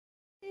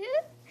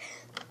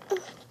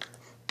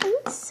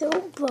so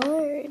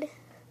bored.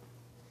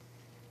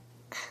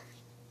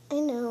 I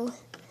know.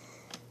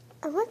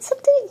 I want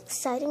something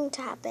exciting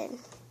to happen.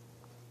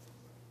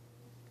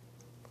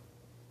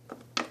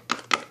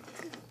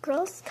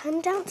 Girls, come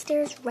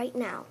downstairs right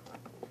now.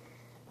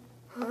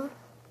 Huh?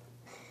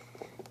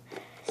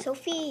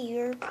 Sophie,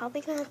 you're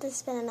probably going to have to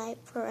spend a night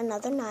for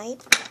another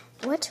night.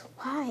 What?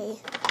 Why?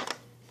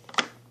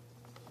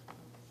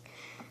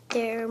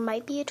 There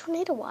might be a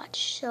tornado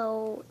watch,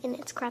 and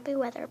it's crappy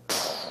weather.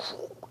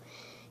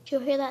 Do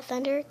you hear that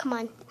thunder? Come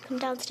on, come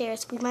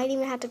downstairs. We might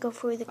even have to go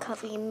through the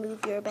covering and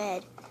move your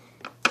bed.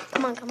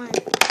 Come on, come on.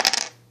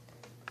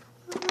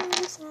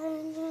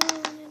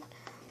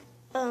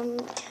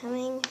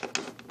 Coming.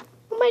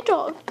 Oh, my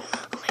dog.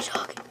 Oh, my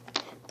dog.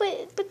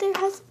 But there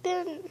hasn't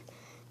been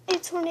a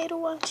tornado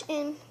watch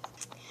in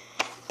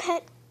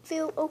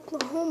Pettville,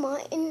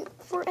 Oklahoma in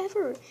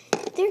forever.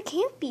 There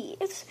can't be.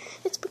 It's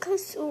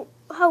because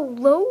how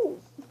low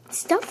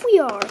stuff we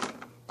are.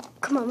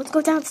 Come on, let's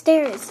go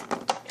downstairs.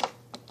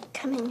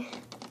 Coming.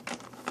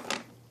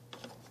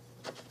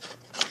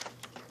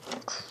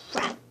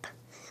 Crap.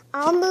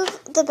 I'll move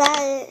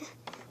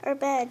our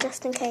bed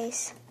just in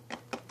case.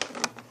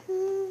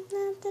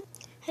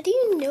 How do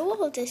you know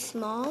all this,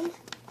 Mom?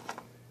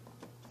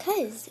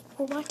 'Cause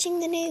we're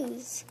watching the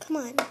news. Come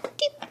on.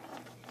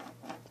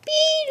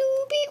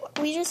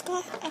 We just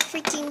got a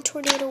freaking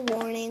tornado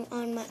warning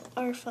on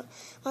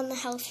the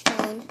house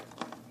phone,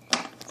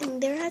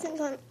 and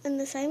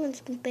the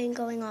siren's been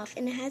going off,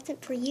 and it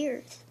hasn't for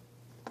years.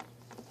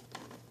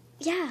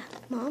 Yeah,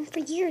 Mom, for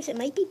years. It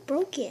might be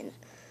broken.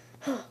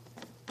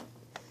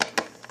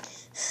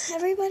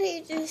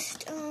 Everybody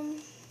just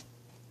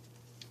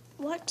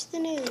watch the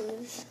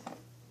news.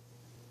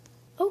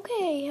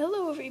 Okay,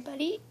 hello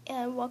everybody,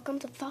 and welcome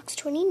to Fox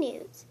 20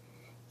 News.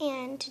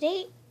 And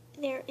today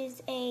there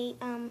is a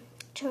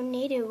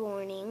tornado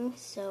warning,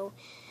 so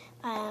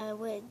I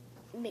would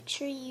make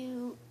sure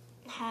you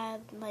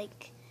have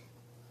like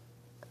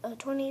a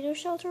tornado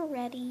shelter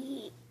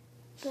ready,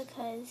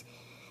 because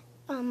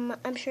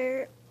I'm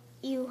sure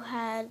you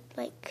had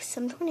like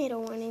some tornado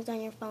warnings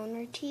on your phone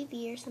or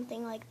TV or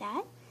something like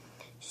that.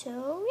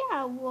 So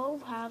yeah, we'll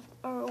have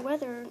our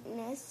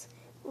weatherness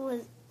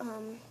with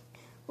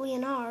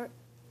Leonardo,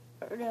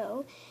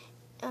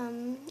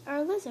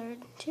 our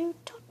lizard, to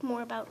talk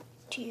more about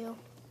to you.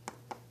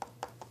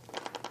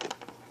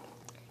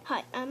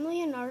 Hi, I'm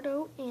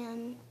Leonardo,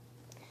 and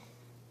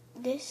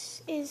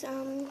this is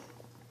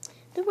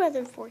the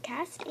weather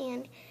forecast.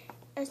 And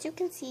as you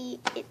can see,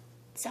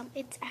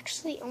 it's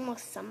actually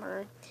almost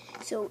summer,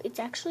 so it's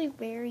actually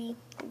very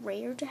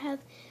rare to have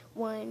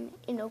one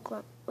in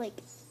Oklahoma,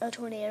 like a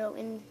tornado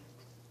in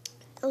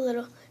a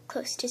little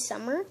close to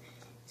summer.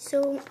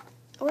 So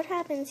what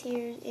happens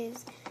here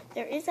is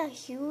there is a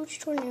huge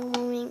tornado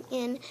warning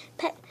in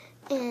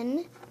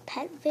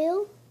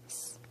Pettville,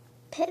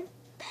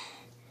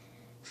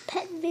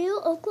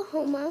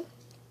 Oklahoma,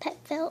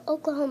 Pettville,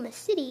 Oklahoma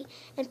City,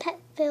 and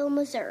Pettville,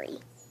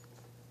 Missouri.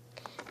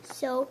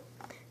 So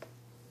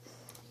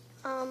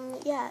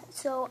yeah,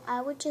 so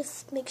I would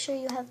just make sure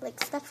you have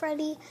like stuff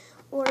ready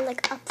or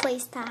like a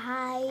place to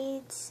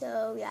hide.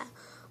 So yeah,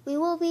 we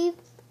will be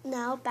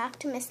now back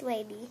to Miss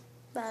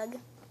Ladybug.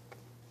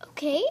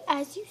 Okay,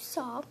 as you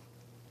saw,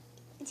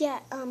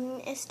 yeah,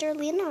 Mr.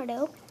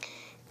 Leonardo,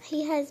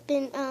 he has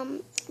been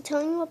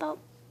telling you about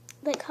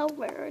like how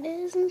rare it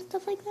is and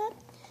stuff like that.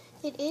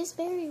 It is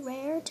very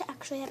rare to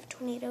actually have a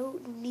tornado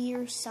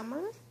near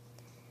summer.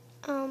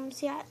 So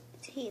yeah,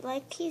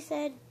 he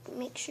said,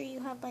 make sure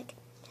you have like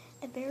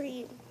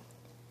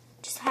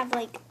just have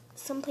like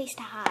some place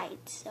to hide.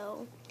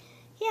 So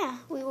yeah,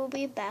 we will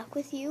be back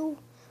with you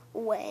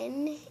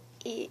when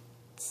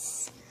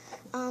it's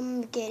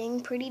getting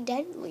pretty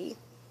deadly.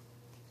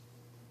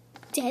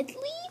 Deadly?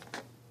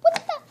 What's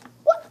that?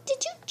 What?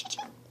 Did you?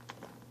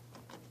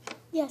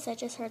 Yes, I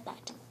just heard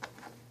that.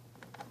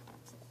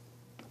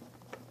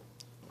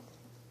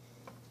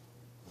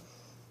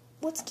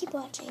 Let's keep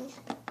watching.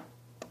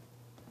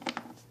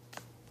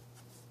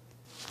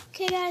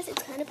 Okay guys,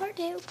 it's kind of part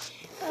 2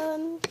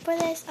 for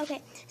this.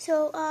 Okay,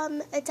 so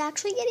it's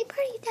actually getting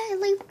pretty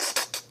deadly.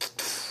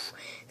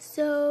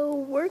 So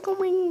we're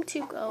going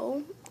to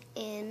go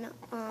in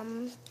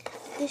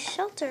this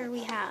shelter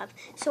we have.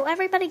 So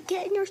everybody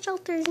get in your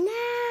shelters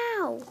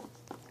now.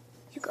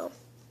 You go.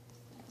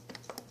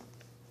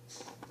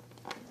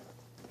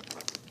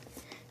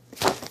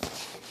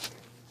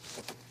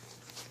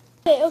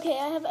 Okay,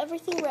 I have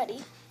everything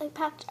ready. I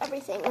packed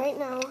everything right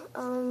now.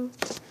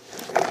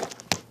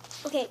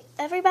 Okay,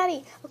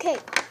 everybody. Okay,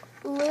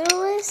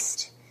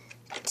 littlest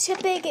to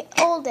big,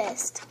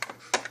 oldest.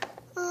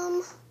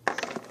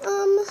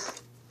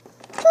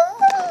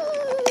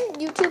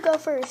 You two go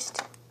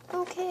first.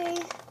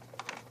 Okay,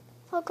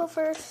 I'll go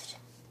first.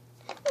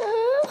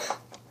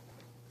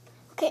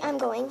 Okay, I'm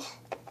going.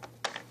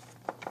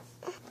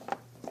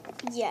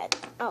 Yeah,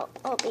 I'll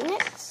be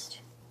next.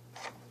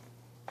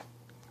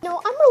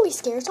 No, I'm really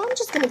scared, so I'm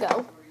just gonna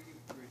go.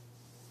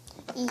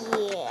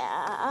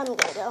 Yeah, I'm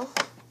gonna go.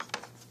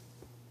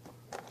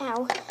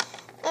 Ow.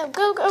 Oh,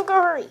 go,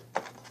 hurry.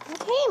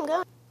 Okay, I'm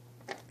going.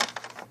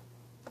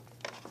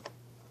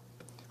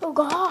 Oh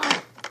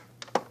God.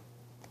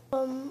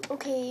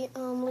 Okay,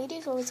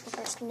 ladies always go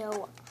first.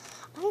 No,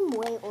 I'm a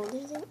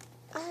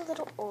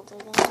little older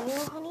than you,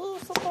 honey.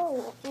 So,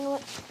 you know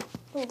what?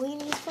 No,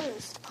 ladies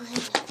first.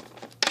 Fine.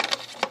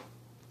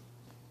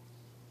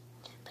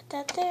 Put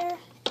that there.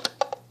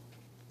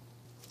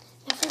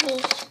 Now for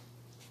me.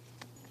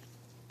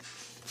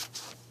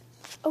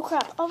 Oh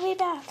crap, I'll be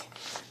back.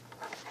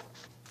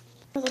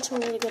 The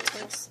tornado gets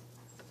first.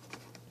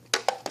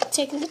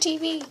 Taking the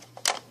TV.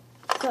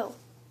 Go.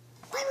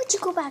 Why would you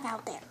go back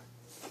out there?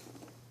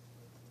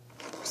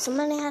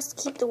 Somebody has to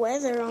keep the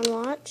weather on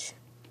watch.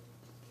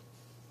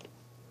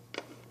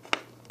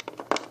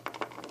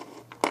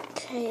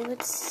 Okay,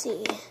 let's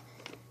see.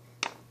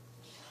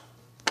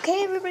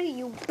 Okay, everybody,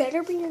 you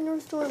better be in your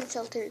storm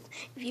shelters.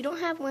 If you don't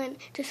have one,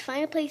 just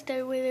find a place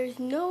there where there's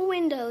no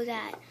windows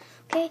at.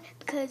 Okay,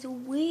 because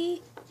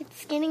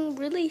it's getting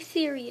really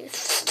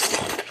serious.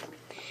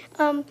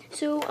 You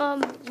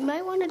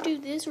might want to do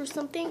this or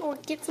something, or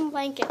get some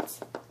blankets.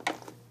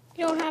 If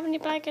you don't have any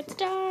blankets,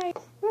 die.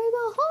 Hold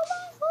on.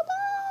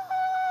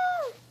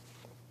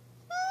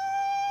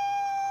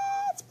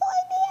 It's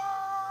pulling me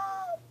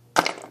out.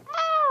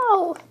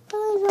 Ow!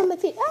 Oh, it's on my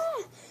feet.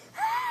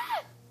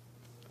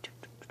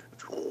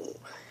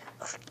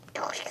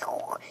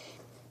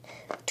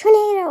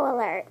 Tornado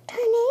alert!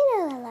 Tornado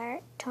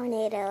alert!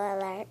 Tornado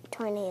alert!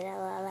 Tornado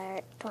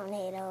alert!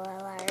 Tornado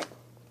alert!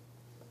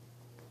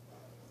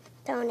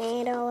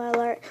 Tornado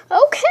alert!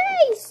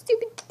 Okay,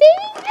 stupid thing!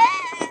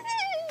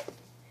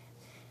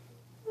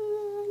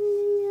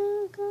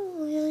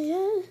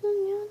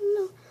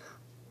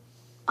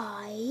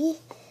 I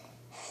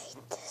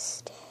hate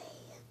this day.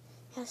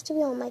 It has to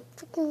be on my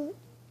freaking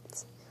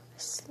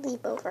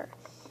sleepover.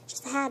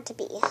 Just had to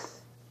be.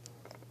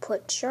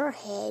 Put your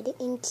head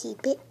and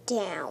keep it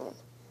down.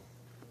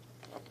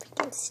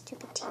 Freaking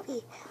stupid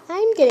TV.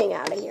 I'm getting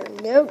out of here.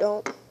 No,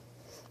 don't.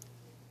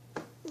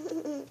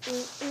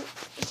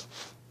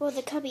 Well,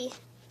 the cubby.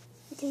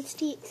 You can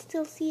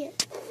still see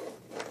it.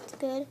 It's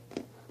good.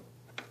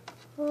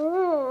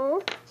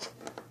 Oh.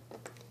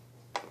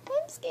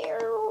 I'm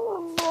scared.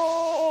 Oh.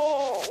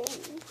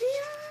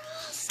 We're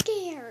all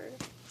scared.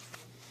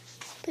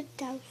 But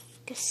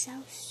that's so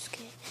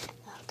scared.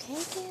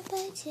 Okay,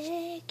 but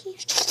take you.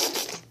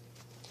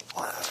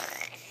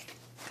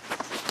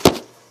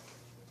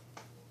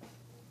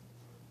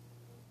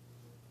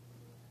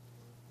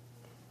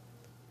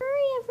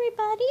 Hurry,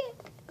 everybody.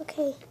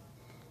 Okay,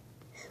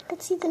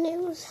 let's see the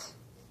news.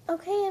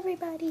 Okay,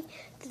 everybody,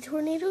 the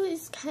tornado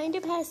is kind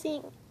of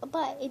passing,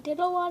 but it did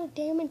a lot of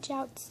damage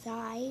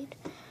outside.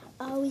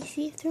 We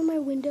see it through my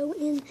window,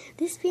 and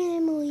this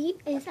family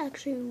is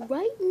actually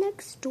right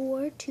next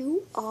door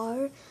to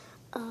our,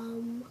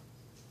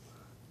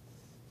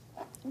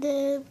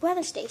 the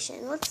weather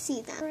station. Let's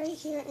see them right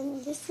here,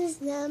 and this is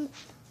them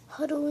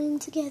huddling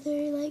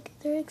together like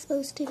they're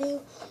supposed to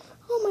do.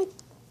 Oh my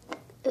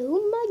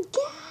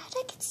God,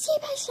 I can see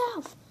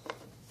myself.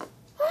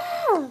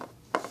 Ah!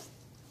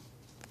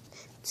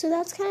 So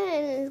that's kind of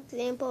an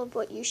example of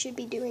what you should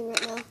be doing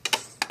right now.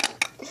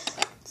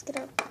 Let's get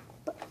our,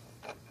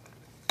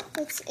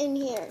 what's in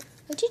here?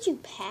 What did you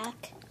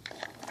pack?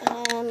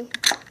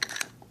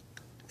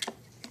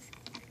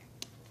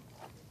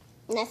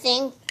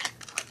 Nothing.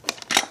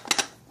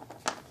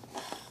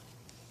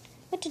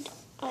 What did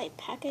I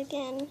pack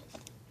again?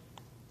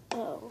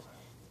 Oh,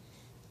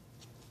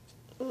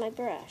 my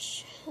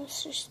brush.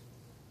 Let's just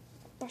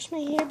brush my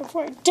hair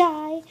before I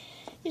die.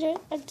 You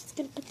know, I'm just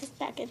gonna put this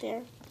back in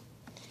there,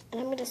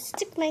 and I'm gonna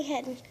stick my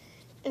head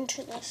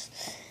into this.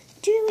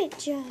 Do it,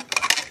 Joe.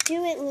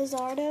 Do it,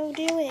 Lizardo.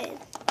 Do it.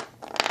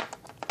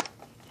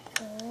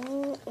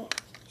 Oh,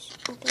 let's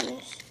open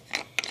this.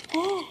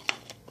 Ah.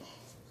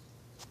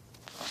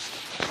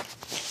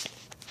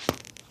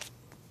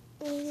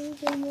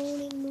 Good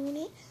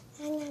morning.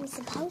 I'm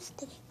supposed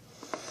to.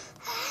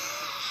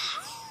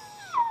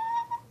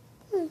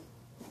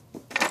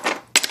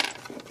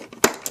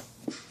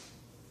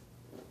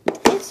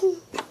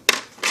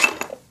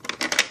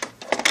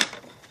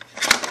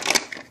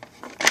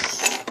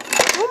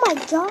 Oh my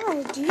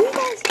God, do you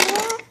guys hear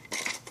that?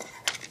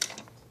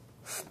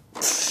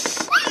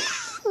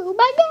 Oh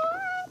my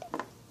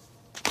God!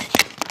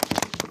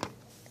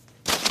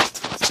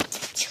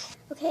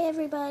 Okay,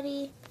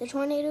 everybody, the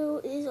tornado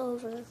is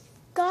over.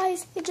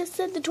 Guys, it just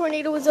said the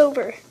tornado was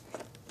over.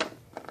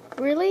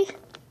 Really?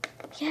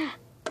 Yeah.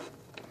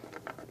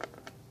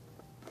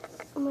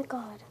 Oh my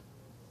God.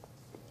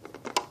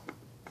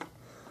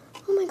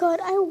 Oh my God,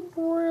 I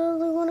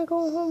really want to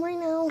go home right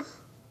now.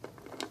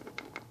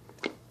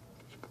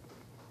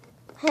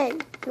 Hey, you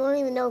don't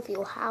even know if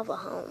you'll have a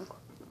home.